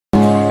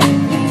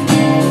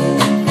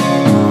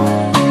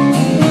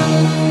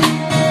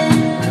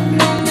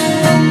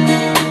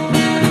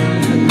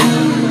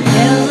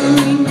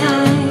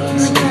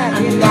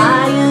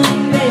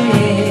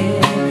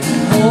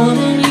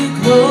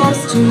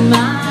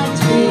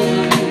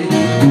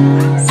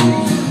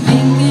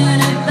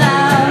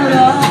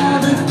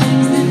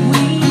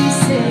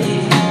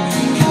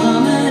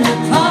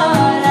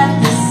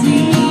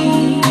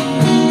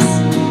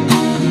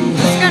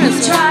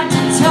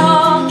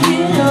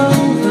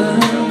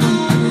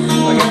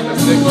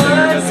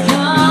words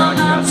come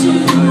out too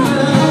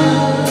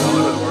rough.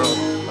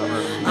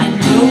 I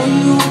know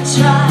you're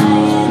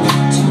trying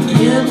to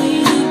give me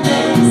the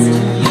best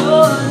of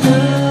your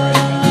love.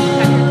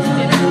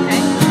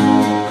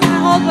 Can I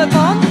hold the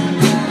phone?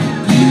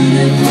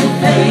 Beautiful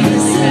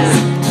faces,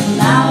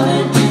 loud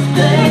and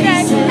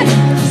faces.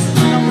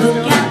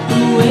 Look at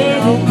the way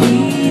that we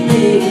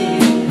live,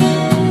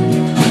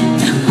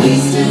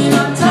 wasting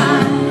our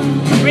time.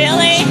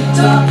 Really?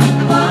 Talking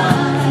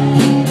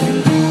wine,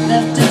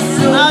 left us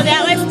so. Oh,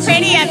 that was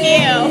pretty of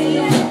you.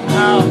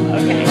 Oh,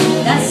 okay.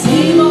 That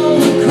same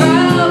old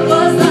crowd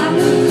was like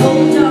a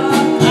cold dark.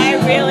 I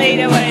really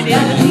know what it is.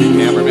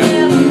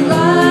 Cameraman.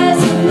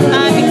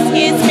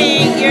 Excuse me,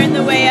 you're in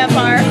the way of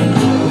our.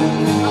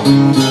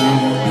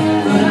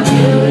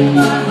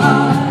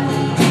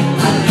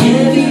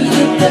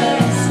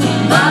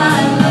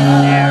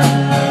 There.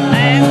 I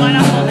didn't want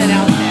to hold it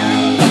out there.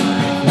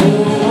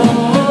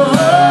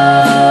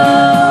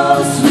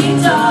 Oh, sweet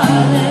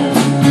darling.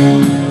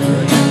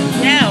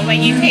 No, when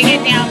you take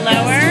it down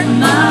lower,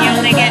 you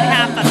only get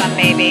half of them,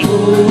 baby. Oh,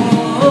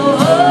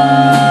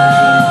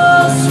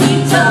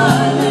 sweet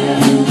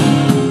darling.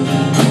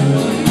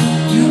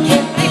 You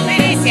get I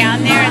put it down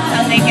there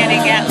until they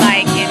gonna get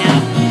like, you know,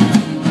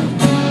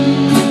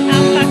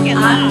 how fucking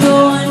I'm long.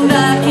 going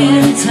back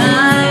in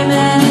time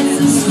and it's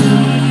a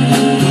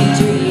sweet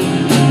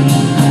dream.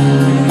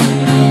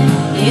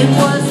 It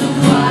was a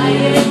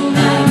quiet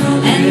night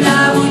and I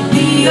would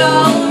be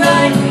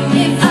alright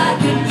if I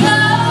could go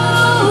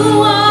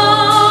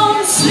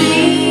on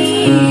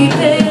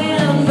sleeping.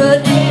 But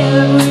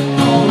every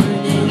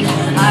morning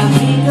I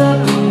wake up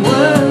and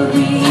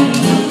worry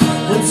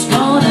what's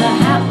gonna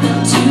happen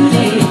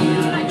today.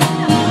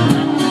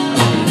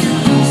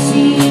 You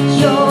see it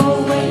your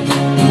way,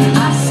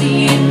 I see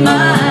it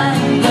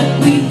mine, but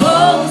we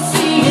both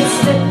see it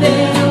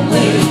slipping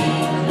away.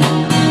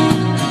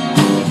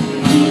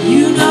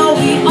 You know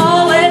we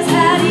always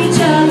had each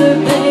other,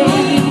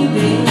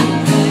 baby.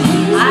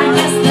 I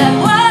guess that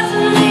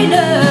wasn't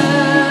enough.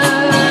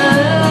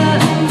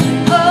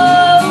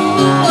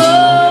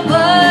 Oh,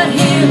 but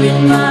here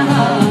in my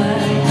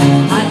heart,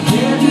 I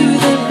give you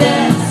the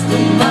best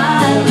of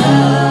my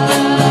love.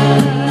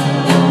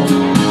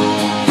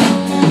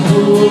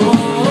 Oh,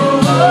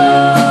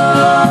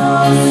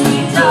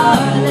 sweet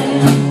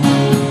darling,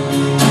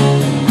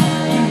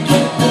 you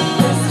get the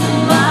best of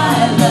my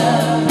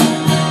love.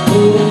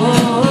 Oh,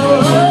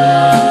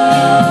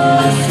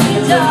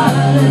 sweet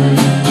darling,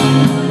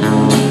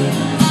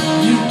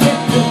 you get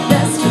the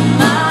best of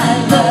my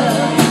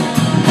love.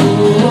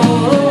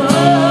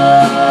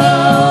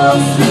 Oh,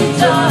 sweet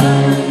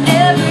darling,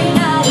 every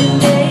night and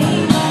day,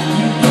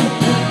 you get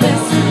the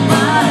best of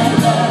my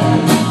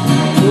love.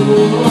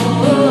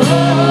 Oh,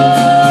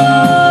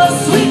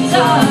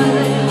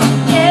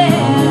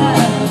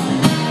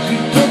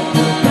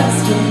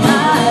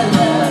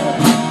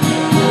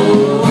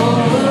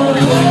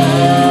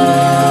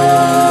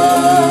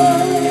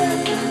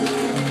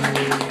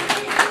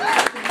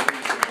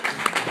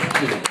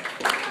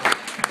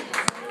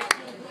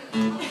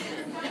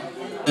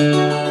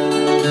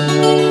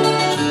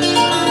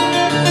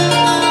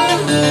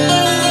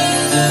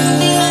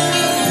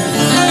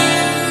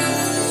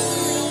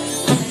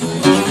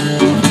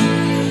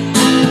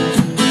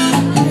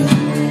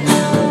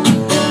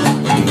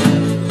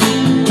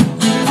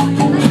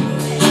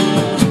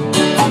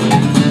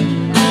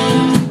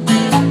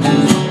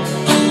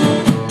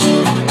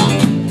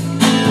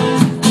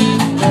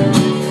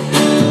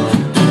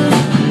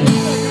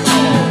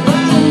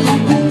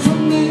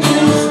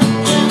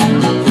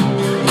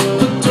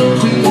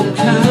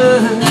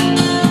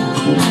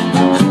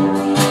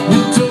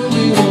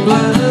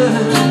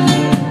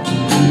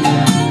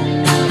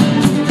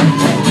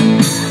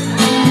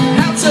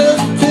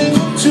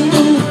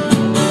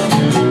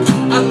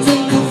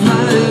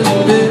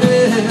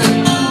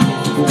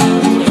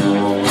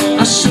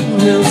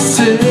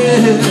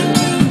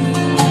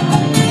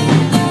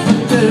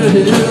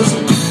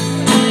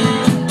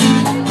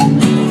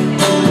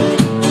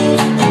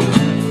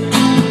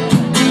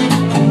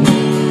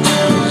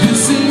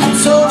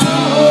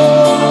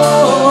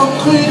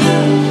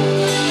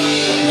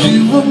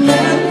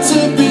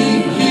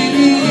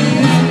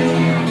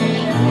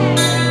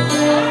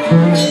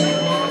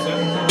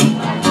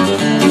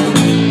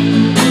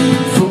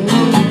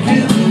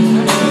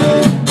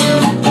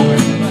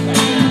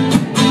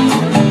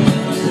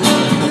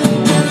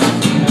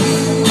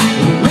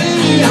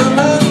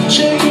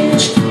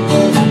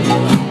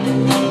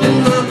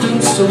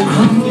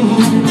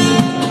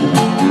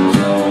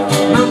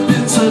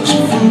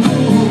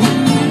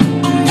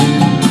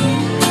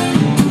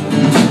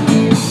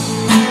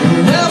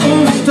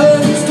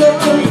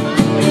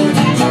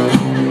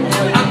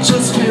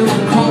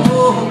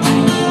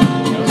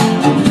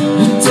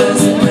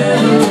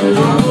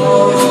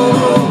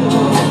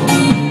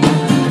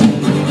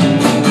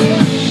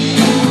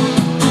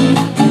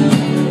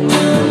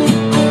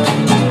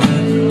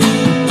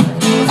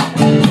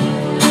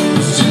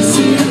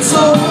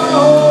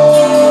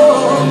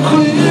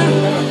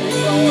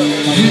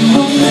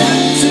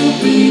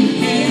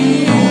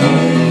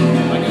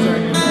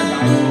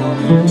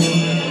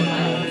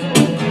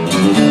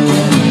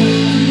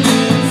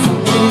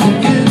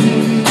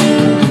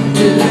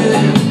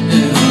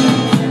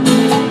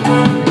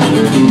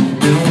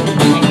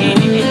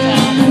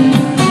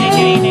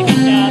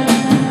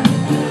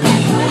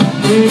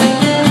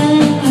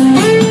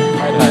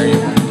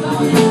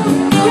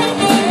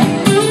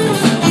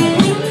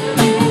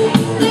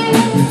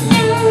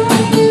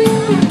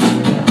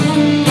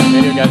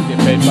 guys get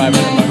paid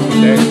 $500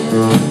 a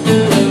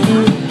day.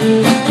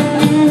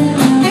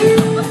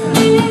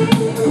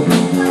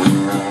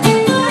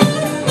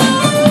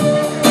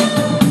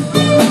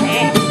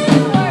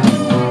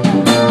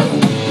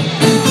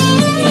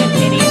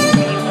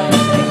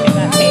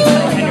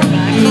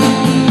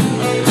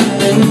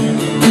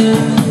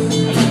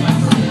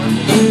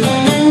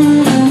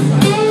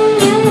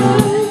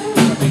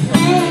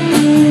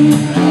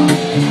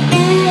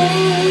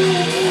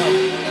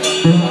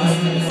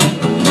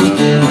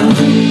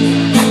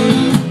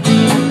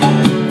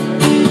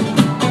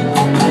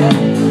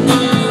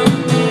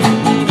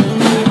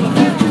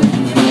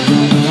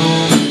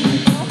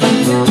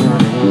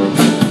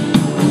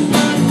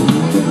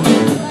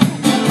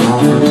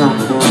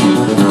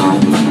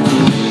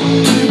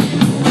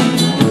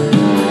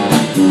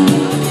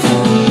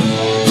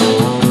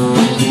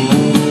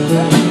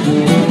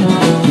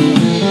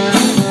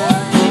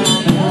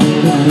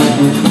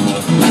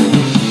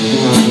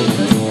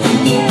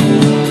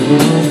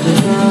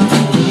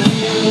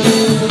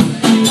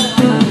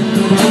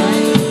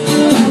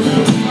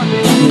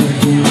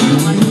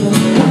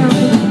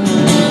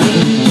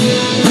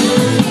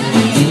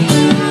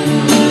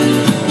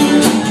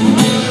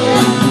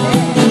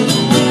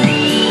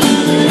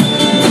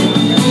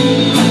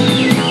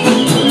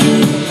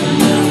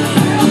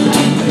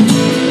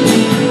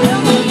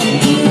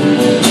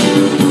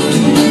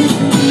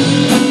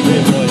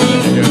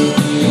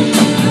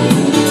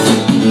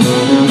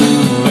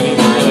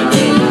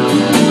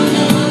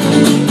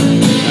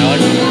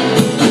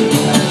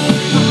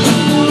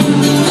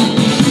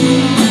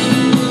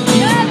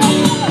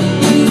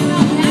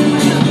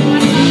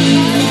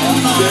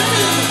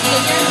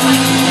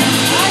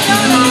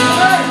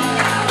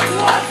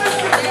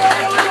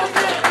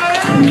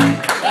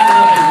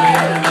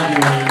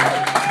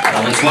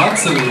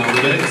 Watson on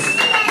the bass.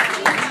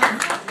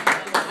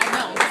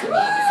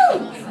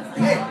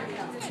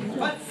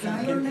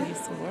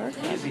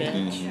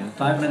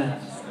 5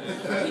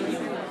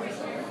 minutes.